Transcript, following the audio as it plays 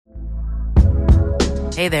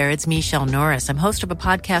Hey there, it's Michelle Norris. I'm host of a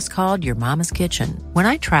podcast called Your Mama's Kitchen. When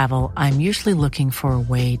I travel, I'm usually looking for a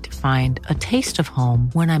way to find a taste of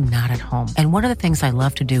home when I'm not at home. And one of the things I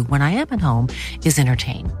love to do when I am at home is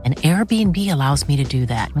entertain. And Airbnb allows me to do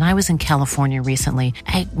that. When I was in California recently,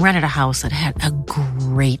 I rented a house that had a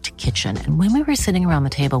great kitchen. And when we were sitting around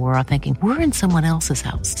the table, we were all thinking, we're in someone else's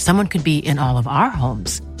house. Someone could be in all of our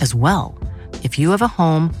homes as well. If you have a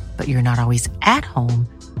home, but you're not always at home,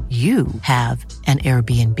 you have an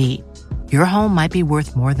Airbnb. Your home might be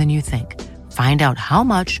worth more than you think. Find out how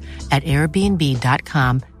much at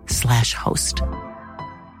airbnb.com/host.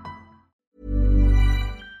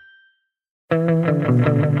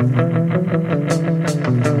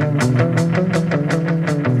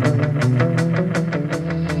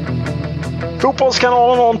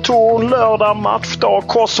 Fotbollskanalen On Tour, lördag matchdag,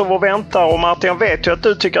 Kosovo väntar och Martin, jag vet ju att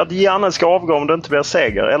du tycker att Janne ska avgå om det inte blir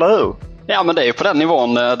seger, eller hur? Ja, men det är ju på den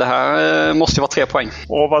nivån. Det här måste ju vara 3 poäng.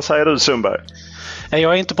 Och vad säger du, Sundberg?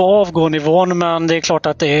 Jag är inte på avgånivån, men det är klart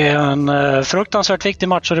att det är en fruktansvärt viktig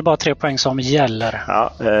match och det är bara 3 poäng som gäller.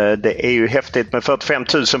 Ja, det är ju häftigt med 45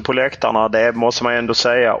 000 på läktarna, det måste man ändå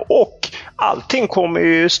säga. Och allting kommer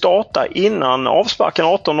ju starta innan avsparken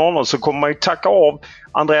 18.00, så kommer man ju tacka av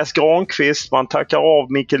Andreas Granqvist, man tackar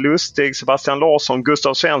av Micke Lustig, Sebastian Larsson,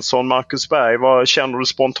 Gustav Svensson, Marcus Berg. Vad känner du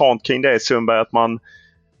spontant kring det, Sundberg, att man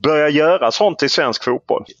börja göra sånt i svensk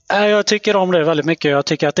fotboll? Jag tycker om det väldigt mycket. Jag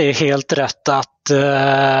tycker att det är helt rätt att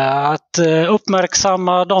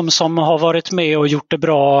uppmärksamma de som har varit med och gjort det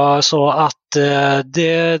bra, så att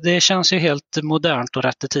det känns ju helt modernt och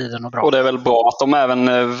rätt i tiden och bra. Och det är väl bra att de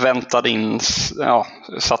även väntade in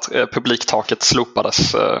så att publiktaket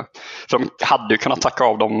slopades. För de hade ju kunnat tacka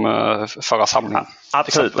av dem förra samlingen.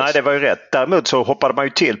 Absolut, nej, det var ju rätt. Däremot så hoppade man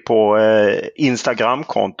ju till på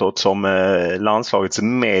Instagramkontot som landslagets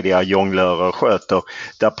mediajonglörer sköter,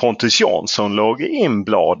 där Pontus Jansson låg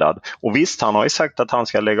inbladad. Och visst, han har ju sagt att han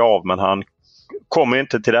ska lägga av, men han kommer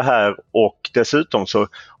inte till det här. Och dessutom så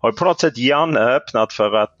har ju på något sätt Janne öppnat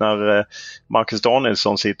för att när Marcus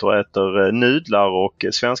Danielsson sitter och äter nudlar och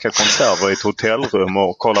svenska konserver i ett hotellrum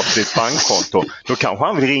och kollar på sitt bankkonto, då kanske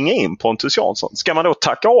han vill ringa in Pontus Jansson. Ska man då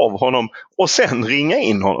tacka av honom och sen ringa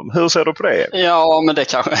in honom? Hur ser du på det? Ja, men det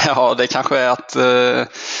kanske är att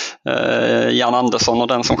Jan Andersson och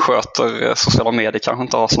den som sköter sociala medier kanske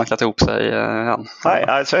inte har snackat ihop sig än.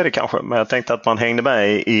 Nej, så är det kanske. Men jag tänkte att man hängde med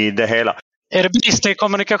i det hela. Är det brist i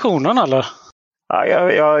kommunikationen eller?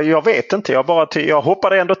 Jag vet inte. Jag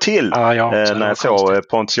hoppade ändå till när jag såg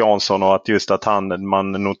Pontus Jansson, och att just att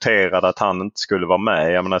man noterade att han inte skulle vara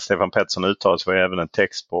med. Jag menar, Stefan Pettersson uttalade sig även en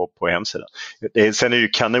text på hemsidan. Sen är det ju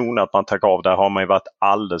kanon att man tackar av. Där har man ju varit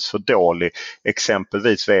alldeles för dålig.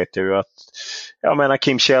 Exempelvis vet jag ju att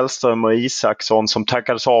Kim Källström och Isaksson som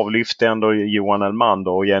tackades av lyfte ändå Johan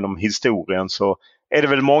Elmander, och genom historien så är det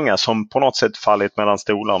väl många som på något sätt fallit mellan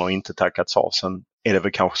stolarna och inte tackats av. Sen är det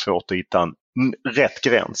väl kanske svårt att hitta en rätt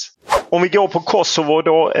gräns. Om vi går på Kosovo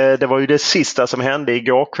då, det var ju det sista som hände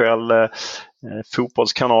igår kväll.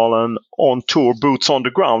 Fotbollskanalen On Tour, Boots on the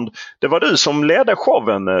Ground. Det var du som ledde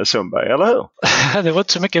showen, Sundberg, eller hur? Det var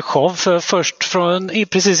inte så mycket show, för först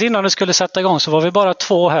precis innan det skulle sätta igång så var vi bara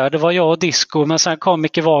 2 här. Det var jag och Disco, men sen kom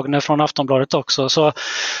Micke Wagner från Aftonbladet också. Så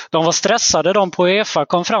de var stressade, de på UEFA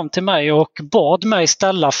kom fram till mig och bad mig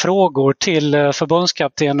ställa frågor till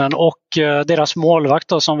förbundskaptenen och deras målvakt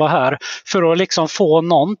då, som var här, för att liksom få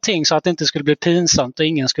någonting så att det inte skulle bli pinsamt och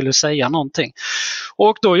ingen skulle säga någonting.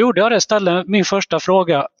 Och då gjorde jag det, ställde min första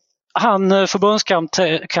fråga. Han,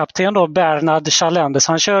 förbundskapten då, Bernard Chalenders,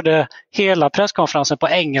 han körde hela presskonferensen på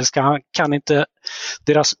engelska. Han kan inte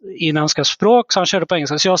deras inhemska språk, så han körde på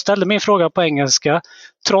engelska. Så jag ställde min fråga på engelska.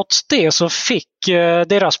 Trots det så fick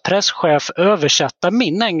deras presschef översätta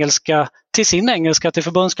min engelska till sin engelska till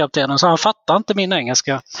förbundskaptenen, så han fattade inte min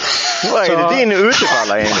engelska. Vad är det din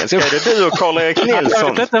Uddevalla-engelska? Är det du och Karl-Erik Nilsson? Jag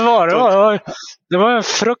vet inte vad det var. Det var en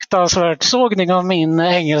fruktansvärt sågning av min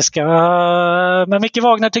engelska. Men Micke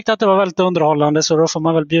Wagner tyckte att det var väldigt underhållande, så då får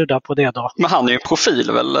man väl bjuda på det då. Men han är ju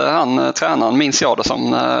profil väl, han tränaren, minns jag det som,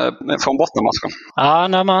 från bottenmatchen. Ja,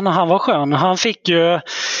 nej, men han var skön. Han fick ju...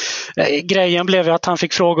 Grejen blev ju att han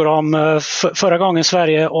fick frågor om förra gången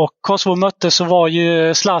Sverige och Kosovo möttes, så var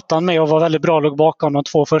ju Zlatan med och var väldigt bra, låg bakom de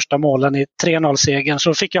 2 första målen i 3-0-segern.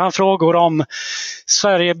 Så fick ju han frågor om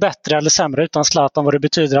Sverige är bättre eller sämre utan Zlatan, vad det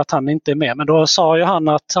betyder att han inte är med. Men då sa ju han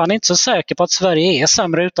att han är inte så säker på att Sverige är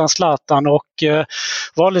sämre utan Zlatan, och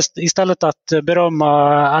valde istället att berömma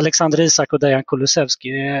Alexander Isak och Dejan Kulusevski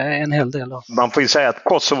en hel del. Då. Man får ju säga att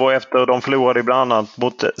Kosovo, efter de förlorade bland annat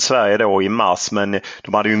mot Sverige då i mars, men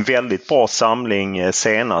de hade ju en väldigt bra samling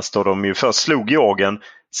senast, och de ju först slog Georgien,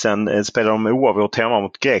 sen spelade de oavgjort hemma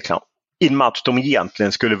mot Grekland. i en match de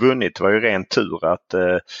egentligen skulle vunnit. Det var ju ren tur att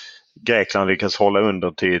Grekland lyckas hålla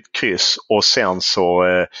under till ett kryss och sen så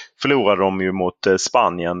förlorade de ju mot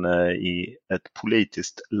Spanien i ett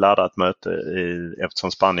politiskt laddat möte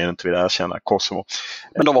eftersom Spanien inte ville erkänna Kosovo.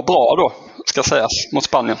 Men de var bra då, ska sägas, mot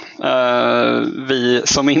Spanien. Vi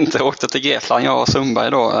som inte åkte till Grekland, jag och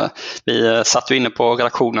Sundberg då, vi satt ju inne på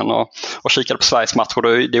redaktionen och kikade på Sveriges match och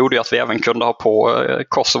det gjorde ju att vi även kunde ha på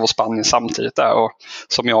Kosovo och Spanien samtidigt där och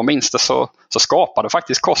som jag minns det så skapade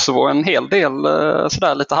faktiskt Kosovo en hel del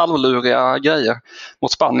sådär lite halvluriga grejer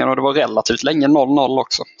mot Spanien och det var relativt länge 0-0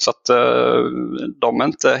 också. Så att de är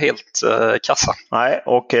inte helt kassa. Nej,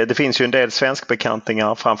 och det finns ju en del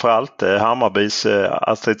svenskbekantingar, framförallt Hammarbys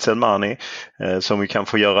Astrid Selmani som vi kan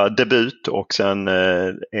få göra debut och sen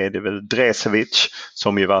är det väl Dresevic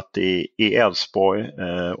som ju varit i Elfsborg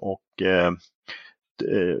och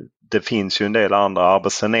det finns ju en del andra.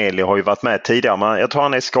 Arbeseneli har ju varit med tidigare men jag tror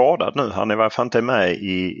han är skadad nu. Han är i varje fall inte med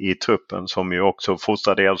i truppen som ju också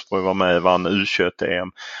fostrade Elfsborg, var med, vann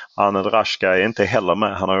U21-EM. Anel Rashka är inte heller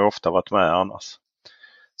med. Han har ju ofta varit med annars.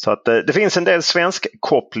 Så att det finns en del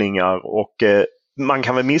svenskkopplingar och man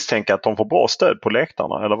kan väl misstänka att de får bra stöd på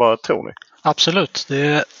läktarna, eller vad tror ni? Absolut,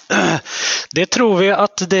 det tror vi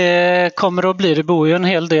att det kommer att bli. Det bor ju en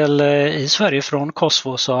hel del i Sverige från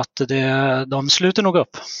Kosovo så att de sluter nog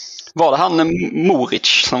upp. Var det han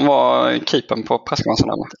Moric som var keepern på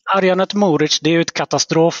presskonferensen? Arjanet Moric, det är ju ett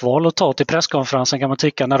katastrofval att ta till presskonferensen kan man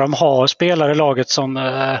tycka när de har spelare i laget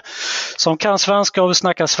som kan svenska och vill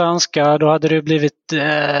snacka svenska. Då hade det blivit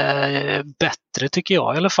bättre tycker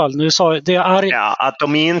jag i alla fall. Nu sa det ja, att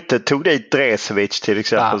de inte tog dit Dresevic till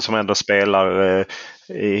exempel som ändå spelar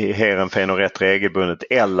i Heerenveen och rätt regelbundet.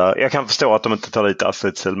 Eller jag kan förstå att de inte tar dit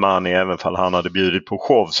Astrid Selmani även om han hade bjudit på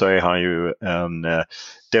show så är han ju en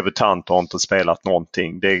debutant och har inte spelat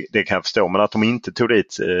någonting. Det kan jag förstå. Men att de inte tog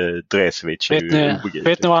dit Dresevic är ju obegripligt.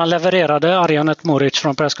 Vet ni vad han levererade, Arjanet Moric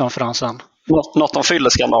från presskonferensen? Något om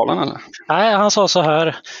fylleskandalen eller? Nej, han sa så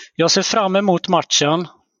här. Jag ser fram emot matchen.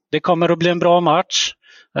 Det kommer att bli en bra match.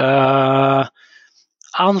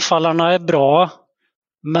 Anfallarna är bra.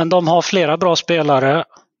 Men de har flera bra spelare.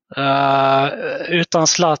 Utan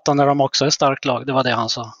Zlatan är de också ett starkt lag. Det var det han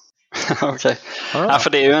sa. Okej. Ja, för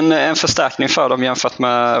det är ju en förstärkning för dem jämfört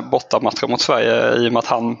med bortamatcher mot Sverige i och med att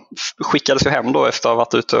han skickades ju hem då efter att ha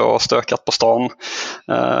varit ute och stökat på stan.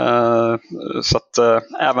 Så att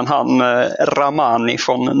även han Ramani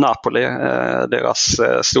från Napoli, deras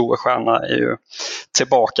stora stjärna, är ju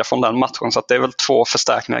tillbaka från den matchen. Så att det är väl 2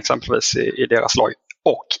 förstärkningar exempelvis i deras lag.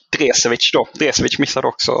 Och Dresevic då. Dresevic missade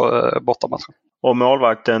också bortamatchen. Och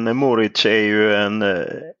målvakten Moric är ju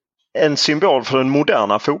en symbol för den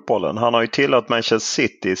moderna fotbollen. Han har ju tillhört Manchester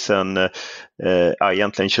City sedan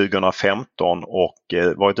egentligen 2015 och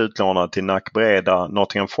varit utlånad till NAC Breda,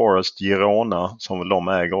 Nottingham Forest, Girona som de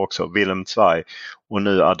äger också, Willem II och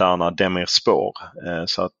nu Adana Demirspor.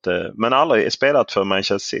 Så att, men aldrig spelat för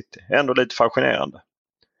Manchester City. Ändå lite fascinerande.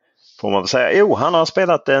 Får man väl säga. Jo, han har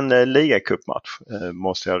spelat en ligacupmatch,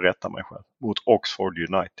 måste jag rätta mig själv, mot Oxford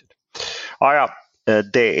United.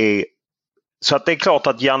 Det är så att det är klart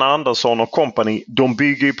att Jan Andersson och company, de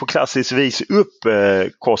bygger ju på klassiskt vis upp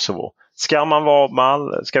Kosovo.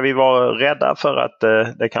 Ska vi vara rädda för att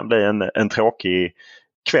det kan bli en tråkig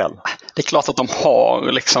kväll? Det är klart att de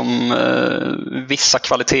har liksom vissa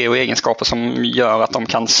kvaliteter och egenskaper som gör att de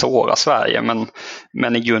kan såra Sverige.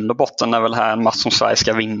 Men i grund och botten är väl här en match som Sverige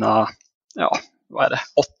ska vinna, ja, vad är det?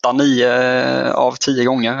 8-9 av 10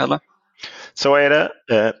 gånger, eller? Så är det.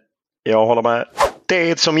 Jag håller med.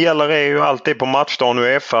 Det som gäller är ju alltid på matchdagen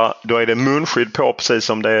UEFA. Då är det munskydd på precis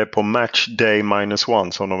som det är på matchday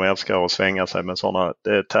 -1 som de älskar att svänga sig med sådana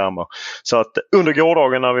termer. Så att under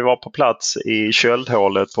gårdagen när vi var på plats i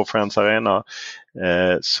köldhålet på Friends Arena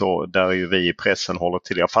så där ju vi i pressen håller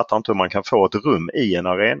till. Jag fattar inte hur man kan få ett rum i en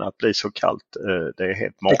arena att bli så kallt. Det är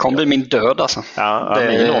helt magiskt. Det kommer bli min död alltså. Ja,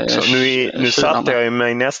 min också. Nu satte jag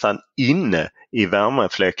mig nästan inne i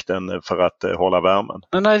värmefläkten för att hålla värmen.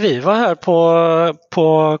 Men när vi var här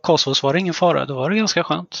på Kosovo så var det ingen fara. Då var det ganska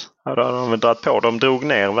skönt. Ja, då hade de dragit på. De drog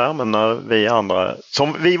ner värmen när vi andra...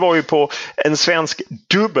 Vi var ju på en svensk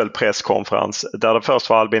dubbelpresskonferens där det först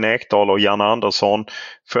var Albin Ekdal och Jan Andersson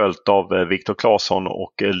följt av Viktor Claesson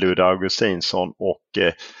och Ludde Augustinsson. Och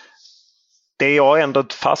det jag ändå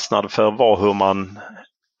fastnade för var hur man...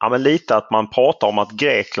 Ja, men lite att man pratar om att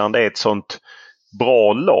Grekland är ett sånt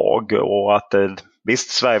bra lag och att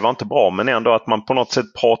visst, Sverige var inte bra men ändå att man på något sätt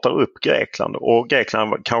pratar upp Grekland och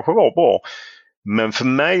Grekland kanske var bra. Men för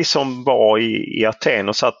mig som var i Aten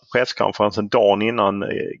och satt på presskonferensen dagen innan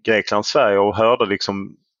Grekland-Sverige och hörde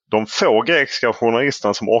liksom de få grekiska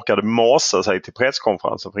journalisterna som orkade masa sig till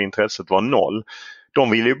presskonferensen för intresset var 0. De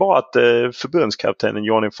ville ju bara att förbundskaptenen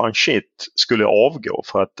Johnny van Schip skulle avgå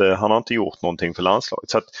för att han har inte gjort någonting för landslaget.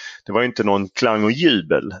 Så att det var ju inte någon klang och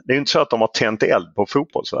jubel. Det är ju inte så att de har tänt eld på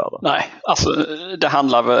fotbollsvärlden. Nej, alltså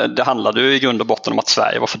det handlade ju i grund och botten om att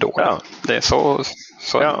Sverige var för dåligt. Ja. Det är så.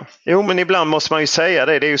 Ja. Jo, men ibland måste man ju säga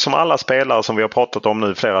det. Det är ju som alla spelare som vi har pratat om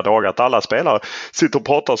nu flera dagar. Att alla spelare sitter och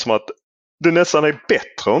pratar som att det nästan är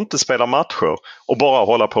bättre att inte spela matcher och bara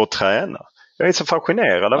hålla på och träna. Jag är så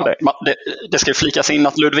fascinerad av det. Det ska ju flikas in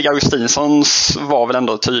att Ludvig Augustinsson var väl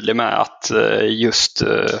ändå tydlig med att just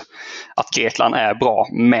att Grekland är bra,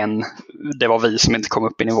 men det var vi som inte kom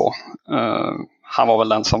upp i nivå. Han var väl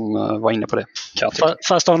den som var inne på det.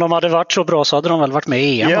 Fast om de hade varit så bra så hade de väl varit med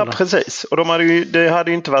i EM? Ja, precis. Och det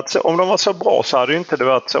hade ju inte varit så, om de var så bra så hade det inte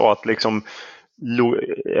varit så att liksom,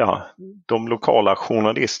 de lokala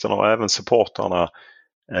journalisterna och även supportarna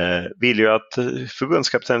vill ju att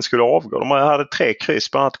förbundskaptenen skulle avgå. De hade 3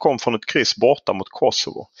 kryss, bland annat kom från ett kryss borta mot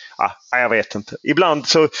Kosovo. Jag vet inte. Ibland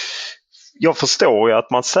så, jag förstår ju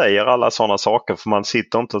att man säger alla sådana saker, för man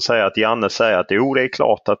sitter inte och säger att Janne säger att det är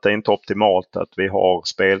klart att det är inte optimalt att vi har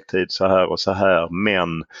speltid så här och så här,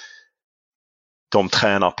 men de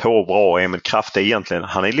tränar på bra. Emil Kraft är egentligen,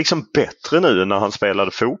 han är liksom bättre nu än när han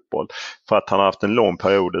spelade fotboll, för att han har haft en lång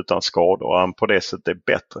period utan skador och han på det sättet är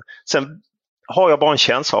bättre. Sen har jag bara en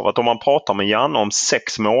känsla av att om man pratar med Janne om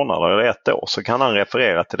 6 månader eller 1 år så kan han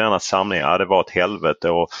referera till denna samling. Ja, det var ett helvete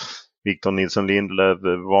och Victor Nilsson Lindelöf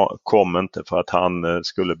kom inte för att han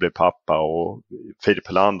skulle bli pappa och Filip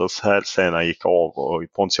Helanders hälsena gick av och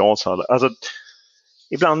Pontus Jansson. Alltså,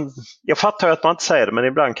 ibland, jag fattar ju att man inte säger det, men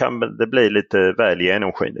ibland kan det bli lite väl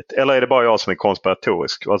genomskinligt. Eller är det bara jag som är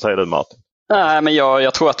konspiratorisk? Vad säger du, Martin? Nej, men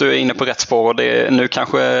jag tror att du är inne på rätt spår. Och nu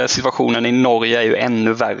kanske situationen i Norge är ju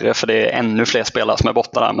ännu värre, för det är ännu fler spelare som är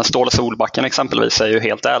borta där. Men Ståle Solbacken exempelvis är ju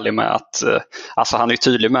helt ärlig med att, alltså han är ju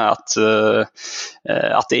tydlig med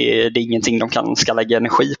att det är ingenting de ska lägga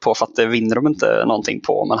energi på, för att det vinner de inte någonting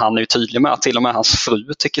på. Men han är ju tydlig med att till och med hans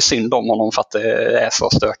fru tycker synd om honom för att det är så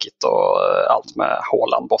stökigt och allt med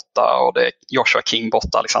Haaland borta och det är Joshua King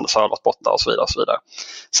borta, Alexander Sörloth borta och så vidare och så vidare.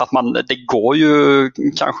 Så att det går ju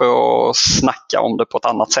kanske att snacka om det på ett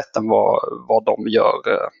annat sätt än vad de gör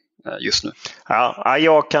just nu. Ja,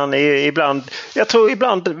 jag kan jag tror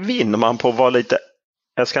ibland vinner man på att vara lite,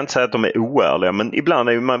 jag ska inte säga att de är oärliga, men ibland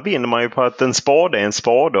vinner man ju på att en spade är en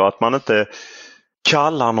spade och att man inte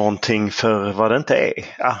kallar någonting för vad det inte är.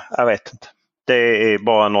 Ja, jag vet inte. Det är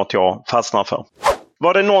bara något jag fastnar för.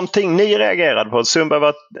 Var det någonting ni reagerade på?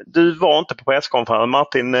 Sundberg, du var inte på presskonferensen.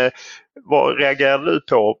 Martin, vad reagerade du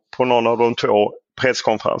på någon av de 2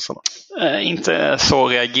 presskonferenserna? Inte så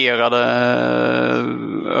reagerade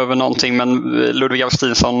över någonting, men Ludvig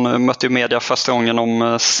Augustinsson mötte ju media första gången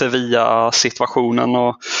om Sevilla-situationen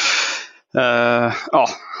och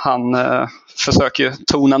han försöker ju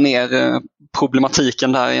tona ner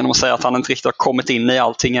problematiken där genom att säga att han inte riktigt har kommit in i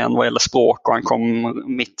allting än vad gäller språk, och han kom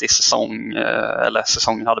mitt i eller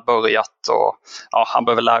säsongen hade börjat och han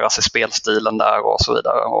behöver lära sig spelstilen där och så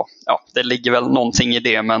vidare. Och, det ligger väl någonting i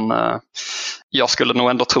det, men jag skulle nog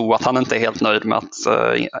ändå tro att han inte är helt nöjd med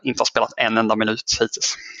att inte ha spelat en enda minut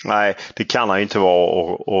hittills. Nej, det kan han ju inte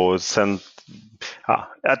vara och sen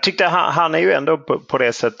jag tyckte han är ju ändå på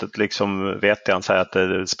det sättet liksom, vet jag, han säger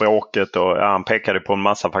att språket och han pekade på en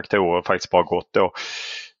massa faktorer, faktiskt bara gått då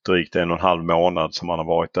drygt 1,5 månad som han har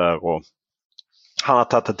varit där, och han har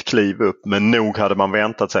tagit ett kliv upp, men nog hade man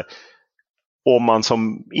väntat sig om man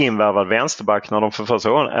som invärvad vänsterback, när de för första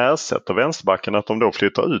gången ersätter vänsterbacken, att de då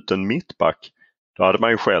flyttar ut en mittback. Då hade man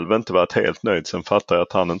ju själv inte varit helt nöjd. Sen fattar jag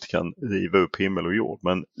att han inte kan riva upp himmel och jord.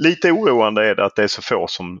 Men lite oroande är det att det är så få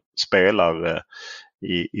som spelar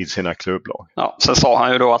i sina klubblag. Ja, sen sa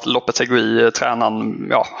han ju då att Lopetegui,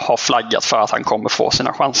 tränaren, har flaggat för att han kommer få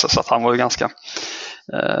sina chanser. Så att han var ju ganska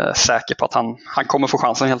säker på att han kommer få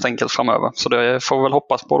chansen helt enkelt framöver. Så det får vi väl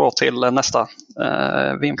hoppas på då till nästa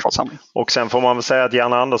VM-kvalsamling. Och sen får man väl säga att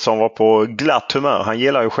Janne Andersson var på glatt humör. Han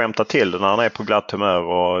gillar ju att skämta till det när han är på glatt humör,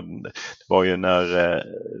 och det var ju när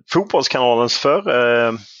Fotbollskanalens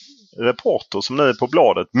reporter som nu är på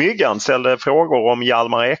bladet, Myggan, ställde frågor om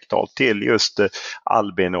Hjalmar Ekdal till just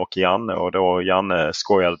Albin och Janne, och då Janne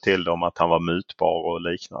skojade till dem att han var mutbar och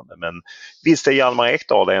liknande. Men visst är Hjalmar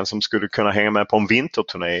Ekdal en som skulle kunna hänga med på en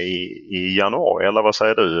vinterturné i januari, eller vad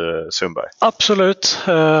säger du, Sundberg? Absolut.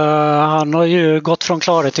 Han har ju gått från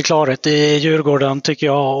klarhet till klarhet i Djurgården, tycker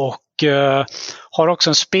jag, och har också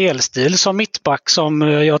en spelstil som mittback som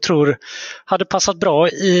jag tror hade passat bra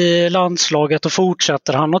i landslaget, och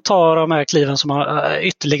fortsätter han att ta de här kliven som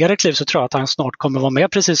ytterligare kliv, så tror jag att han snart kommer vara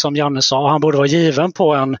med, precis som Janne sa, och han borde vara given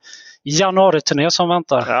på en januari-turné som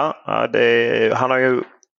väntar. Ja, han har ju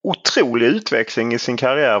otrolig utveckling i sin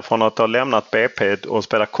karriär från att ha lämnat BP och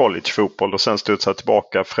spela collegefotboll och sen studsat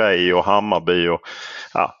tillbaka Frej och Hammarby. Och,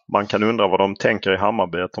 man kan undra vad de tänker i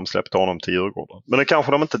Hammarby att de släppte honom till Djurgården. Men det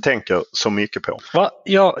kanske de inte tänker så mycket på.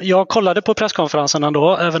 Jag kollade på presskonferensen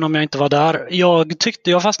ändå, även om jag inte var där. Jag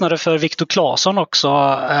fastnade för Viktor Claesson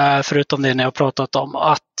också, förutom det ni har pratat om,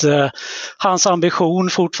 att hans ambition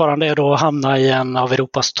fortfarande är då att hamna i en av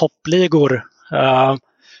Europas toppligor.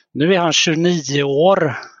 Nu är han 29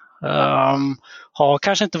 år, har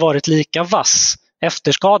kanske inte varit lika vass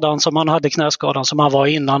efter skadan som han hade, knäskadan som han var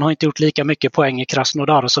innan, har inte gjort lika mycket poäng i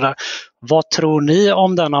Krasnodar och sådär. Vad tror ni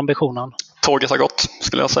om den ambitionen? Tåget har gått,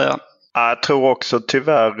 skulle jag säga. Jag tror också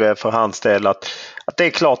tyvärr för hans del att det är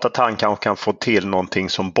klart att han kanske kan få till någonting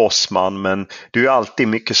som bossman, men det är ju alltid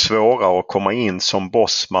mycket svårare att komma in som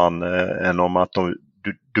bossman än om att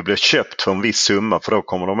du blir köpt för en viss summa, för då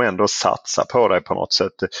kommer de ändå satsa på dig på något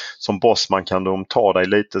sätt. Som bossman kan de ta dig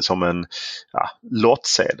lite som en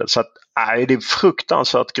lottsedel. Så att, det är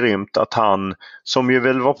fruktansvärt grymt att han, som ju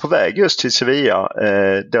väl var på väg just till Sevilla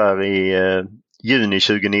där i juni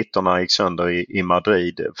 2019 när han gick sönder i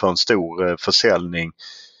Madrid för en stor försäljning,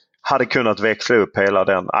 hade kunnat växla upp hela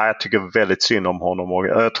den. Jag tycker väldigt synd om honom, och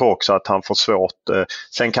jag tror också att han får svårt.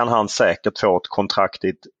 Sen kan han säkert få ett kontrakt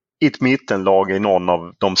i ett mittenlag i någon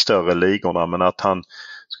av de större ligorna, men att han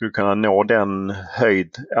skulle kunna nå den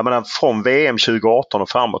höjd. Jag menar, från VM 2018 och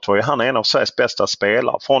framåt var ju han en av Sveriges bästa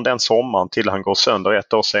spelare. Från den sommaren till han går sönder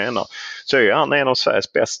ett år senare så är han en av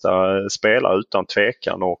Sveriges bästa spelare utan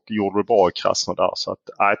tvekan, och gjorde det bra i Krasnodar. Så att,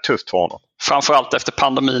 tufft för honom. Framförallt efter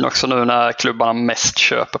pandemin också, nu när klubbarna mest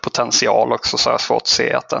köper potential också, så är det svårt att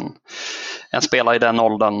se att en spelare i den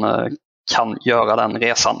åldern kan göra den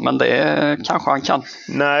resan, men det kanske han kan.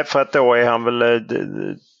 Nej, för att då är han väl,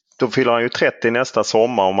 då fyller han ju 30 nästa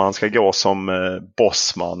sommar om han ska gå som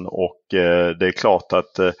bossman, och det är klart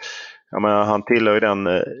att jag menar, han tillhör ju den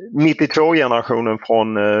 92-generationen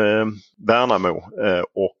från Värnamo,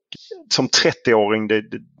 och som 30-åring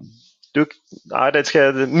det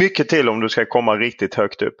ska mycket till om du ska komma riktigt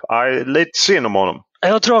högt upp. Lite synd om honom.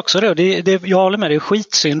 Jag tror också det. Jag håller med, det är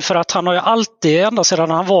skitsynd, för att han har ju alltid, ända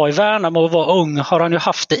sedan han var i Värnamo och var ung, har han ju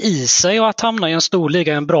haft det i sig och att hamna i en stor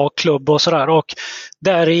liga, en bra klubb och sådär. Och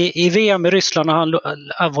där i VM i Ryssland, han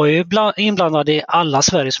var ju inblandad i alla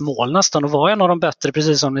Sveriges mål nästan och var en av de bättre,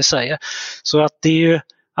 precis som ni säger. Så att det är ju,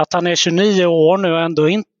 att han är 29 år nu och ändå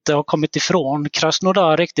inte har kommit ifrån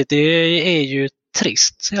Krasnodar riktigt, det är ju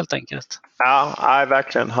trist helt enkelt. Ja,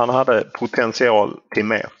 verkligen. Han hade potential till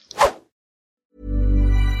mer.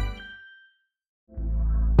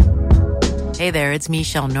 Hey there, it's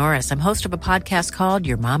Michelle Norris. I'm host of a podcast called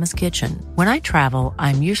Your Mama's Kitchen. When I travel,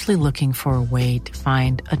 I'm usually looking for a way to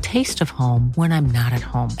find a taste of home when I'm not at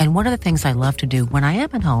home. And one of the things I love to do when I am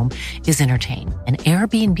at home is entertain. And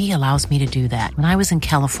Airbnb allows me to do that. When I was in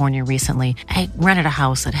California recently, I rented a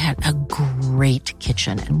house that had a great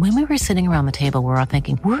kitchen. And when we were sitting around the table, we were all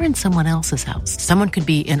thinking, we're in someone else's house. Someone could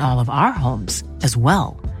be in all of our homes as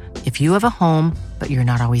well. If you have a home, but you're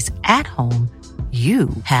not always at home, you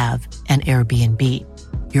have an Airbnb.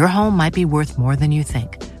 Your home might be worth more than you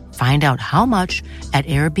think. Find out how much at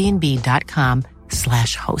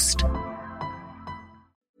airbnb.com/host.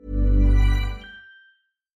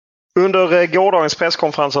 Under gårdagens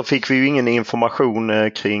presskonferens fick vi ju ingen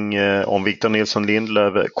information kring om Victor Nilsson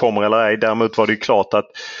Lindelöf kommer eller ej. Däremot var det ju klart att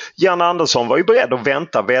Jan Andersson var ju beredd att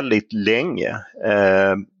vänta väldigt länge.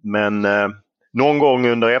 Men någon gång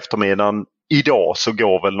under eftermiddagen idag så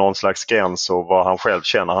går väl någon slags gräns och vad han själv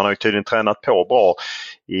känner. Han har ju tydligen tränat på bra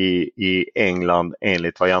i England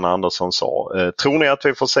enligt vad Jan Andersson sa. Tror ni att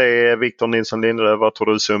vi får se Victor Nilsson Lindelöf? Vad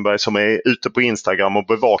tror du, Sundberg, som är ute på Instagram och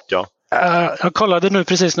bevakar? Jag kollade nu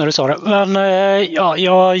precis när du sa det. Men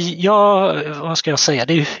vad ska jag säga?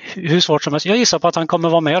 Det är hur svårt som helst. Jag gissar på att han kommer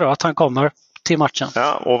vara med då, att han kommer till matchen.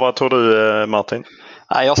 Ja, och vad tror du, Martin?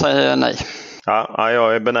 Nej, jag säger nej. Ja,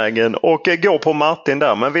 jag är benägen och gå på Martin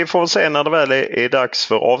där. Men vi får se när det väl är dags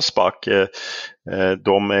för avspark.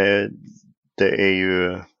 Det är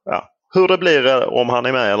ju hur det blir om han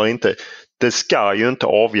är med eller inte. Det ska ju inte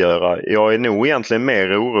avgöra. Jag är nog egentligen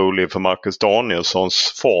mer orolig för Marcus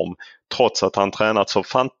Danielssons form. Trots att han tränat så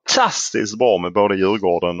fantastiskt bra med både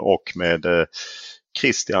Djurgården och med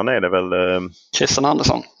Christian är det väl? Christian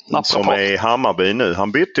Andersson. Som är i Hammarby nu.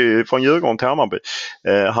 Han bytte ju från Djurgården till Hammarby.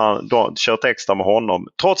 Han har kört extra med honom.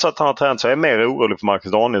 Trots att han har tränat så är jag mer orolig för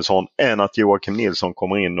Marcus Danielsson än att Joakim Nilsson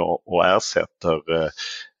kommer in och ersätter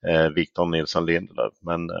Victor Nilsson Lindelöf.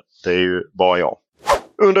 Men det är ju bara jag.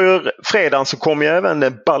 Under fredagen så kom ju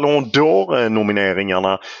även Ballon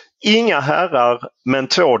d'Or-nomineringarna. Inga herrar men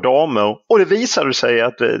 2 damer. Och det visade sig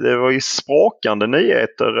att det var ju sprakande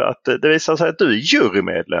nyheter. Att det visade sig att du är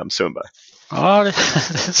jurymedlem, Sundberg. Ja, det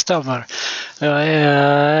stämmer. Jag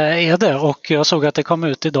är det och jag såg att det kom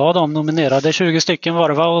ut idag. De nominerade 20 stycken var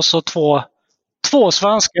det, va? Och så två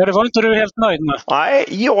svenskar. Det var inte du helt nöjd med? Nej,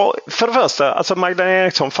 för det första, alltså Magdalena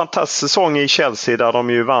Eriksson, fantastisk säsong i Chelsea där de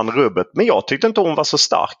ju vann rubbet. Men jag tyckte inte hon var så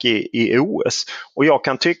stark i OS. Och jag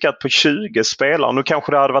kan tycka att på 20 spelare, nu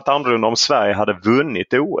kanske det hade varit annorlunda om Sverige hade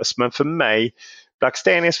vunnit OS. Men för mig,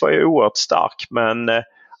 Blackstenius var ju oerhört stark. Men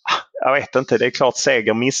jag vet inte, det är klart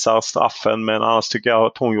Seger missar straffen. Men annars tycker jag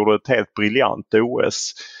att hon gjorde ett helt briljant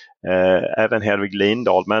OS. Även Hedvig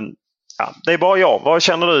Lindahl. Men ja, det är bara jag. Vad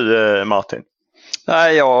känner du, Martin?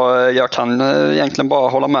 Nej, jag kan egentligen bara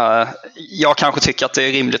hålla med. Jag kanske tycker att det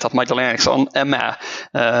är rimligt att Magdalena Eriksson är med.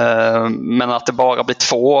 Men att det bara blir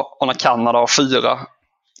 2 och när Kanada har 4.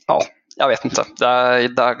 Ja, jag vet inte.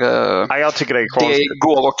 Jag tycker det är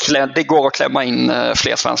konstigt. Det går att klämma in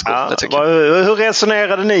fler svenskor. Ja, det tycker jag. Hur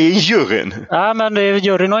resonerade ni i juryn? Ja, men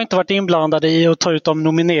juryn har inte varit inblandad i att ta ut de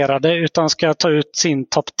nominerade utan ska ta ut sin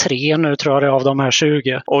topp 3 nu tror jag det är av de här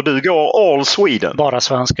 20. Och du går all Sweden? Bara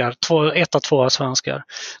svenskar. 1 av 2 svenskar.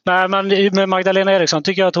 Nej, men med Magdalena Eriksson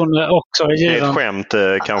tycker jag att hon också är given. Det är ett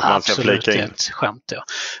skämt kanske man ska flika in. Absolut, ett skämt, ja.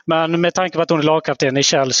 Men med tanke på att hon är lagkapten i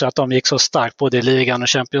Chelsea att de gick så starkt både i ligan och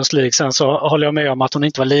Champions League. Sen så håller jag med om att hon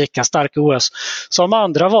inte var lika stark i OS som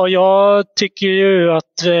andra var. Jag tycker ju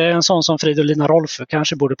att en sån som Fridolina Rolfö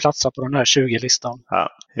kanske borde platsa på den här 20-listan. Ja,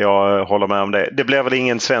 jag håller med om det. Det blir väl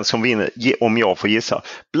ingen svensk som vinner om jag får gissa.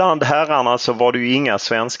 Bland herrarna så var det ju inga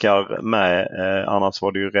svenskar med. Annars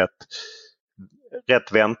var det ju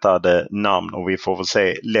rätt väntade namn och vi får väl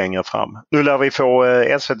se längre fram. Nu lär vi få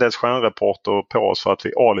SVT:s stjärnreporter på oss för att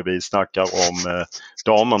vi alibi snackar om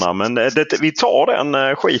damerna. Men vi tar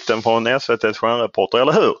den skiten från SVT:s stjärnreporter,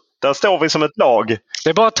 eller hur? Där står vi som ett lag. Det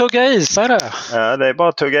är bara att tugga i sig det. Ja, det är bara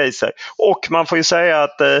att tugga i sig. Och man får ju säga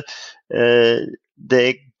att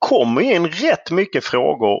det kommer in rätt mycket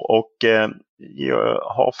frågor och jag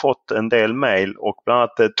har fått en del mejl och bland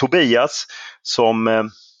annat Tobias som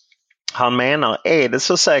han menar, är det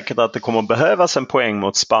så säkert att det kommer behövas en poäng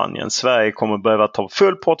mot Spanien? Sverige kommer behöva ta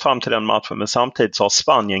full pott fram till den matchen, men samtidigt så har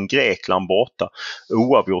Spanien Grekland borta.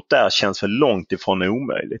 Oavgjort där känns väl långt ifrån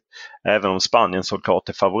omöjligt. Även om Spanien såklart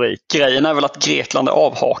är favorit. Grejen är väl att Grekland är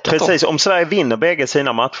avhakat. Precis, om Sverige vinner bägge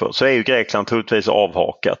sina matcher så är ju Grekland troligtvis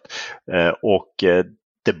avhakat.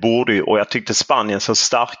 Det borde ju, och jag tyckte Spanien så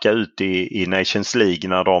starka ut i Nations League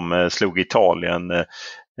när de slog Italien.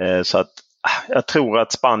 Så att jag tror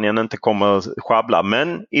att Spanien inte kommer schabbla,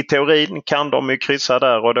 men i teorin kan de ju kryssa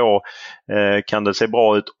där och då kan det se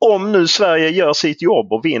bra ut. Om nu Sverige gör sitt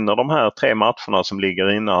jobb och vinner de här 3 matcherna som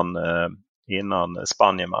ligger innan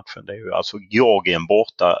Spanien-matchen. Det är ju alltså Georgien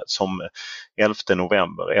borta som 11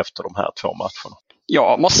 november efter de här 2 matcherna.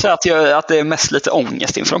 Jag måste säga att det är mest lite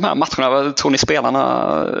ångest inför de här matcherna. Tror ni spelarna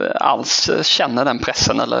alls känner den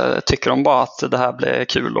pressen eller tycker de bara att det här blir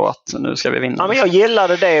kul och att nu ska vi vinna? Ja, men jag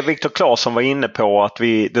gillade det Viktor Claesson var inne på, att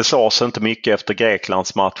det sades inte mycket efter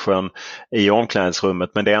Greklandsmatchen i omklädningsrummet,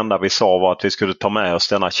 men det enda vi sa var att vi skulle ta med oss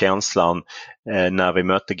denna känslan när vi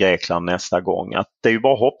mötte Grekland nästa gång. Att det är ju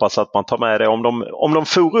bara att hoppas att man tar med det. Om de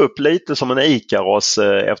for upp lite som en Ikaros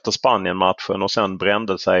efter Spanien-matchen och sen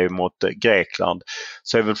brände sig mot Grekland,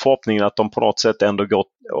 så är väl förhoppningen att de på något sätt ändå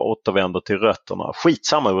återvänder till rötterna.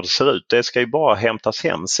 Skitsamma hur det ser ut. Det ska ju bara hämtas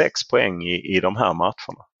hem 6 poäng i de här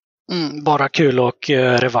matcherna. Bara kul och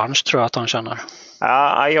revansch tror jag att de känner.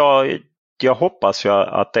 Ja, jag hoppas ju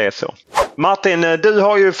att det är så. Martin, du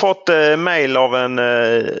har ju fått mejl av en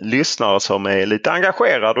lyssnare som är lite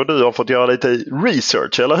engagerad och du har fått göra lite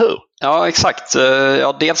research, eller hur? Ja, exakt.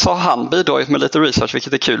 Ja, dels har han bidragit med lite research,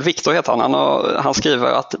 vilket är kul. Viktor heter han. Han skriver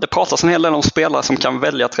att det pratas en hel del om spelare som kan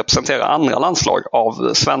välja att representera andra landslag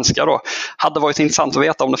av svenskar då. Hade varit intressant att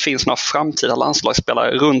veta om det finns några framtida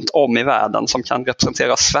landslagsspelare runt om i världen som kan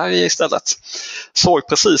representera Sverige istället. Såg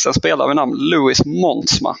precis en spelare vid namn Louis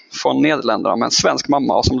Montsma från Nederländerna med en svensk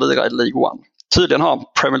mamma och som lirar i League One. Tydligen har han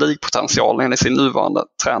Premier League-potential enligt sin nuvarande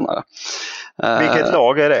tränare. Vilket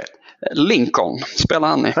lag är det? Lincoln spelar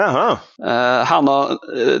han i. Han har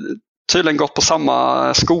tydligen gått på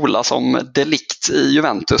samma skola som De Ligt i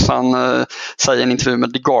Juventus. Han säger i en intervju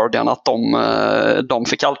med The Guardian att de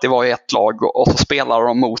fick alltid vara i ett lag och så spelar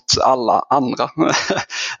de mot alla andra.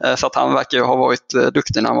 Så att han verkar ju ha varit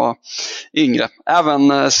duktig när han var yngre.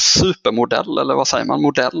 Även supermodell, eller vad säger man,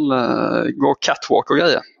 modell, går catwalk och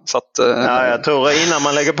grejer. Så att, jag tror innan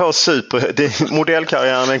man lägger på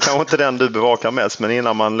modellkarriären är kanske inte den du bevakar mest, men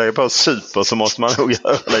innan man lägger på super så måste man nog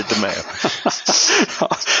göra lite mer.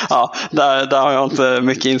 Ja, där har jag inte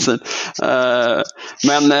mycket insyn.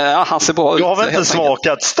 Men han ser bra ut. Du har väl inte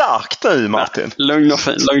smakat starkt nu, Martin? Lugn och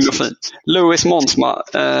fin. Louis Monsma,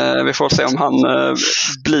 vi får se om han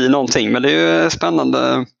blir någonting, men det är ju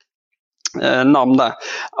spännande namn där.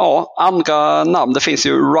 Ja, andra namn. Det finns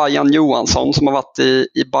ju Ryan Johansson som har varit i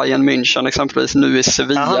Bayern München exempelvis, nu i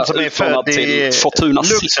Sevilla. Han som är född i Fortuna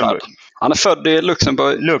Luxemburg. Han är född i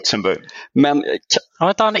Luxemburg. Men har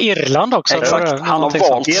inte han Irland också? Exakt. Han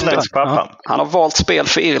har valt spel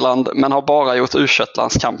för Irland, men har bara gjort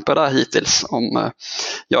U21-landskamper där hittills, om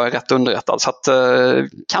jag är rätt underrättad. Så att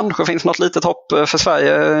kanske finns något litet hopp för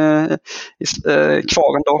Sverige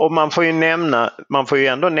kvar ändå. Och man får ju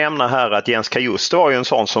ändå nämna här att Jens Kajuste var ju en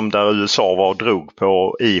sån som där USA var och drog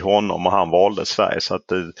på i honom och han valde Sverige, så att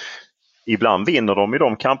ibland vinner de i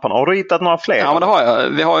de kamperna. Har du hittat några fler? Ja, men det har jag.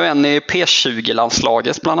 Vi har ju en i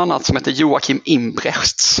P20-landslaget bland annat som heter Joakim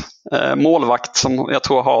Imbrechts. Målvakt som jag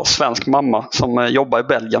tror har svensk mamma som jobbar i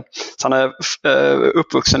Belgien. Så han är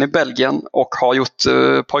uppvuxen i Belgien och har gjort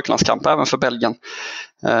pojklandskamp även för Belgien.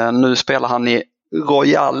 Nu spelar han i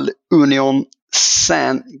Royal Union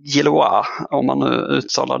Saint-Gilloise, om man nu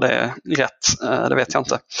uttalar det rätt, det vet jag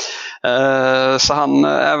inte. Så han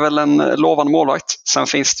är väl en lovande målvakt. Sen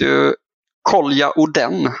finns det ju Kolja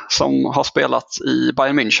Oden som har spelat i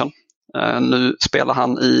Bayern München. Nu spelar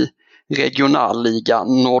han i regionalliga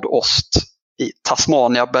Nordost i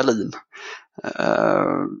Tasmania, Berlin.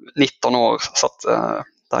 19 år, så att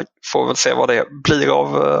där får vi väl se vad det blir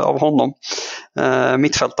av honom.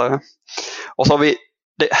 Mittfältare. Och så har vi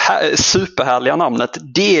det här superhärliga namnet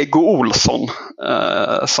Diego Olsson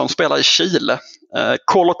som spelar i Chile.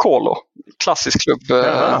 Colo-Colo, klassisk klubb.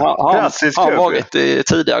 Han har varit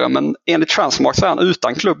tidigare, men enligt Transmark så är han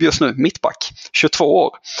utan klubb just nu, mittback, 22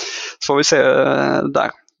 år. Så får vi se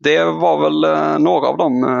där. Det var väl några av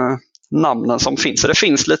de namnen som finns. Så det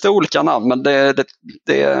finns lite olika namn, men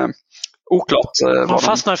det är oklart. Man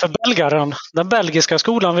fastnar för belgaren. Den belgiska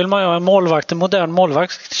skolan vill man ju ha en målvakt, en modern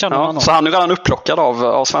målvakt, känner man. Så han är redan upplockad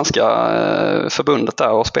av svenska förbundet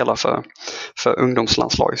där och spelar för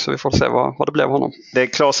ungdomslandslag. Så vi får se vad det blev av honom. Det är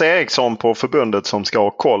Claes Eriksson på förbundet som ska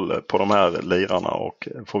ha koll på de här lirarna, och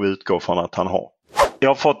får vi utgå från att han har. Jag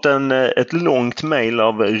har fått ett långt mejl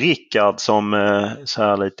av Rickard som så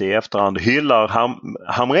här lite i efterhand hyllar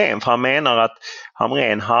Hamrén, för han menar att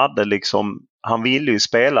Hamrén hade han ville ju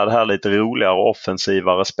spela det här lite roligare och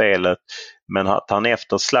offensivare spelet, men att han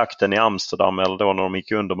efter slakten i Amsterdam, eller då när de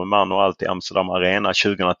gick under med man och allt i Amsterdam Arena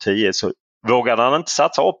 2010, så vågade han inte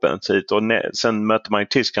satsa offensivt, och sen mötte man ju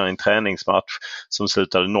Tyskland i en träningsmatch som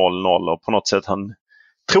slutade 0-0, och på något sätt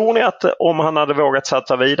tror ni att om han hade vågat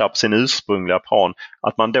satsa vidare på sin ursprungliga plan,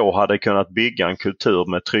 att man då hade kunnat bygga en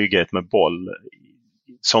kultur med trygghet med boll,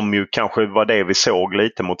 som ju kanske var det vi såg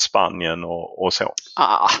lite mot Spanien och så?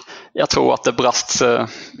 Jag tror att det brast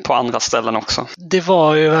på andra ställen också. Det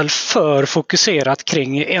var ju väl för fokuserat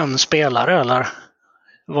kring en spelare, eller?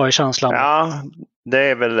 Vad är känslan? Ja, det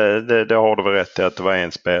är väl det har du väl rätt i, att det var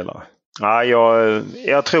en spelare. Ja,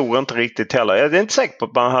 jag tror inte riktigt heller. Jag är inte säker på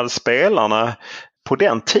att man hade spelarna på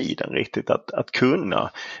den tiden riktigt att kunna.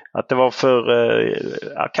 Att det var för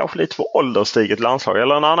kanske lite för ålderstiget landslag,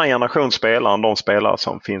 eller en annan generation spelare än de spelare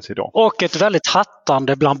som finns idag. Och ett väldigt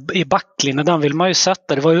hattande i backlinjen, den vill man ju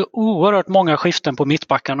sätta. Det var ju oerhört många skiften på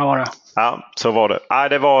mittbackarna var det. Ja, så var det.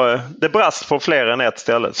 Det brast på fler än ett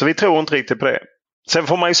ställe, så vi tror inte riktigt på det. Sen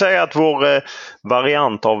får man ju säga att vår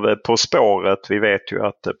variant av På spåret, vi vet ju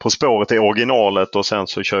att På spåret är originalet och sen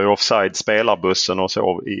så kör ju Offside spelarbussen och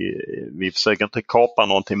så. Vi försöker inte kapa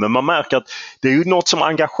någonting, men man märker att det är ju något som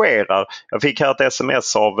engagerar. Jag fick här ett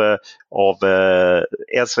sms av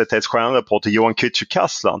SVT:s stjärnreporter Johan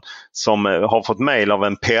Kücükaslan som har fått mejl av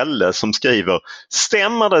en Pelle som skriver: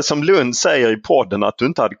 stämmer det som Lund säger i podden att du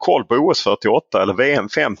inte hade koll på OS 48 eller VM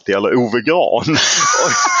 50 eller Ove Gran?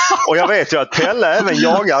 Och jag vet ju att Pelle även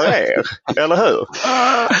jagar er, eller hur?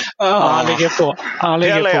 Han ligger på. Han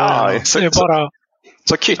ligger på. Det är bara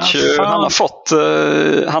Så Kytch, han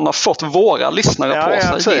har fått våra lyssnare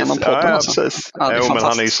på sig genom podden. Ja, precis. Men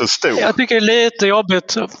han är ju så stor. Jag tycker det är lite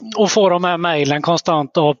jobbigt att få de här mejlen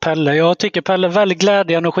konstant av Pelle. Jag tycker Pelle är väldigt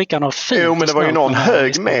glädjande och skickar något fint. Jo, men det var ju någon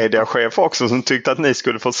hög mediachef också som tyckte att ni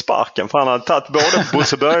skulle få sparken. För han hade tagit både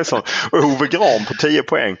Bosse Börjesson och Ove Gran på 10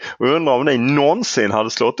 poäng. Och undrar om ni någonsin hade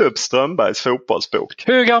slått upp Strömbergs fotbollsbok.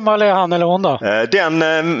 Hur gammal är han eller hon då?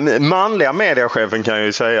 Den manliga mediechefen kan jag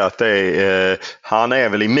ju säga att det är, han är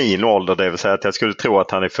väl i min ålder, det vill säga att jag skulle tro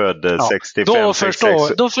att han är född 65, 66.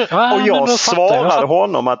 Och jag svarade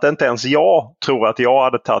honom att inte ens jag tror att jag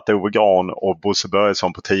hade tagit Ove Gran och Bosse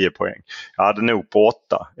Börjesson på 10 poäng. Jag hade nog på 8.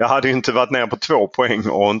 Jag hade ju inte varit ner på 2 poäng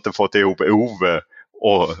och inte fått ihop Ove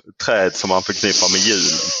och träd som man förknippar med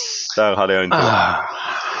julen. Där hade jag inte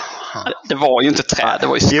Det var ju inte träd, det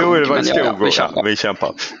var ju skog. Jo, det var skog. Vi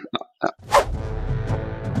kämpar.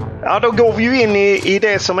 Ja, då går vi ju in i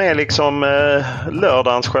det som är liksom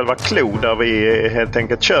lördagens själva klo, där vi helt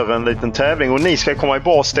enkelt kör en liten tävling. Och ni ska komma i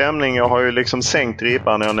bra stämning. Jag har ju liksom sänkt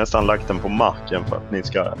ribban och jag har nästan lagt den på marken för att ni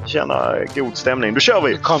ska känna god stämning. Då kör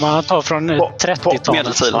vi! Kommer han ta från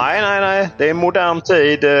 30-talet? Nej. Det är modern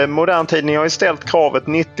tid. Modern tid. Ni har ju ställt kravet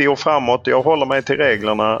 90 och framåt. Jag håller mig till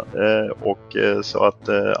reglerna. Så att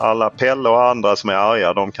alla Pelle och andra som är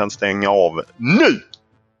arga, de kan stänga av nu!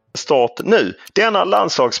 Start nu. Denna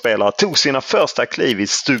landslagsspelare tog sina första kliv i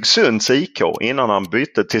Stugsunds IK innan han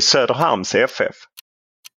bytte till Söderhamns FF.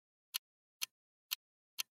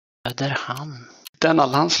 Söderhamn. Denna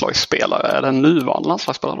landslagsspelare, är den nuvarande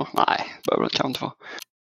landslagsspelare då? Nej, behöver det kanske inte vara.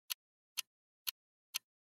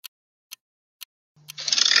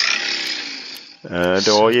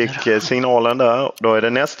 Då gick signalen där. Då är det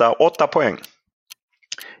nästa 8 poäng.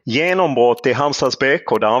 Genombrott i Halmstads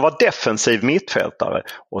BK där han var defensiv mittfältare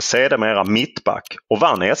och sedermera mittback och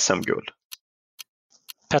vann SM-guld.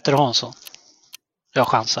 Petter Hansson. Jag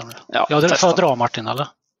chansar nu. Ja, jag får dra Martin, eller?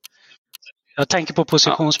 Jag tänker på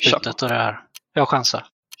positionsbytet och det här. Jag chansar.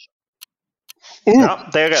 Ja,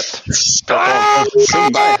 det är rätt.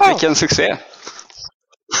 Sundberg, vilken succé.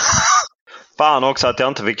 Fan också att jag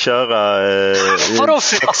inte fick köra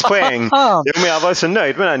 6 poäng. Jo, men jag var så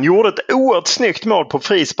nöjd med den. Gjorde ett oerhört snyggt mål på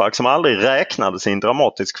frispark som aldrig räknades i en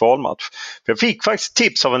dramatisk kvalmatch. För jag fick faktiskt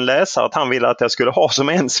tips av en läsare att han ville att jag skulle ha som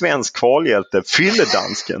en svensk kvalhjälte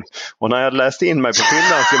Fylledansken. Och när jag läste in mig på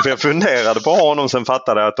Fylledansken, för jag funderade på honom, sen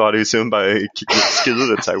fattade jag att då hade ju Sundberg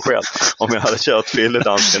skurit sig själv om jag hade kört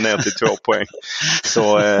Fylledansken ner till 2 poäng.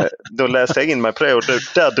 Så då läste jag in mig på det och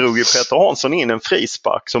där drog ju Petter Hansson in en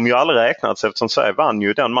frispark som ju aldrig räknats, eftersom Sverige vann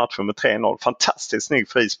ju den matchen med 3-0. Fantastiskt snygg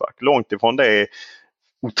frispark. Långt ifrån det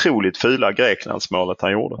otroligt fula Greklandsmålet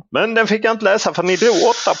han gjorde. Men den fick jag inte läsa för ni drog 8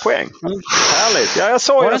 poäng. Härligt. Ja, jag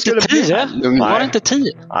sa jag skulle 10? Var det inte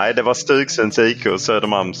 10? Nej, det var Stugsunds IK och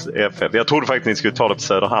Södermalms FF. Jag trodde faktiskt ni skulle ta det på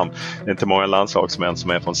Söderhamn. Det är inte många landslagsmän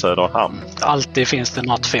som är från Söderhamn. Alltid finns det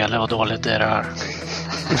något fel och dåligt i det här.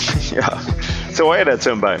 Ja, så är det,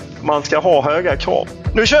 Sundberg. Man ska ha höga krav.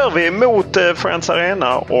 Nu kör vi mot Friends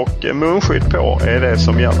Arena och munskydd på är det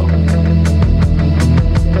som gäller.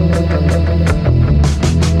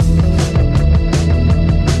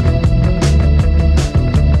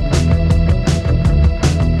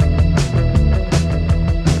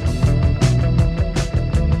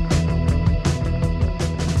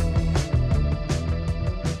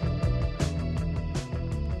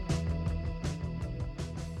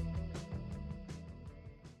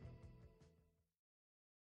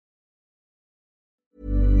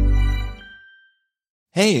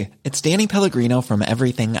 Hey, it's Danny Pellegrino from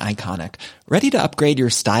Everything Iconic. Ready to upgrade your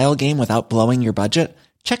style game without blowing your budget?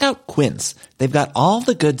 Check out Quince. They've got all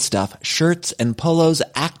the good stuff, shirts and polos,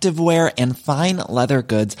 activewear, and fine leather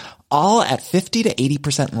goods, all at 50 to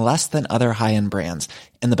 80% less than other high-end brands.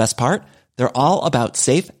 And the best part? They're all about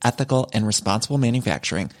safe, ethical, and responsible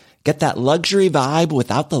manufacturing. Get that luxury vibe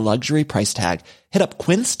without the luxury price tag. Hit up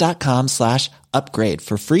quince.com/upgrade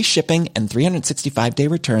for free shipping and 365-day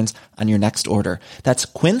returns on your next order. That's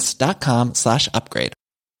quince.com/upgrade.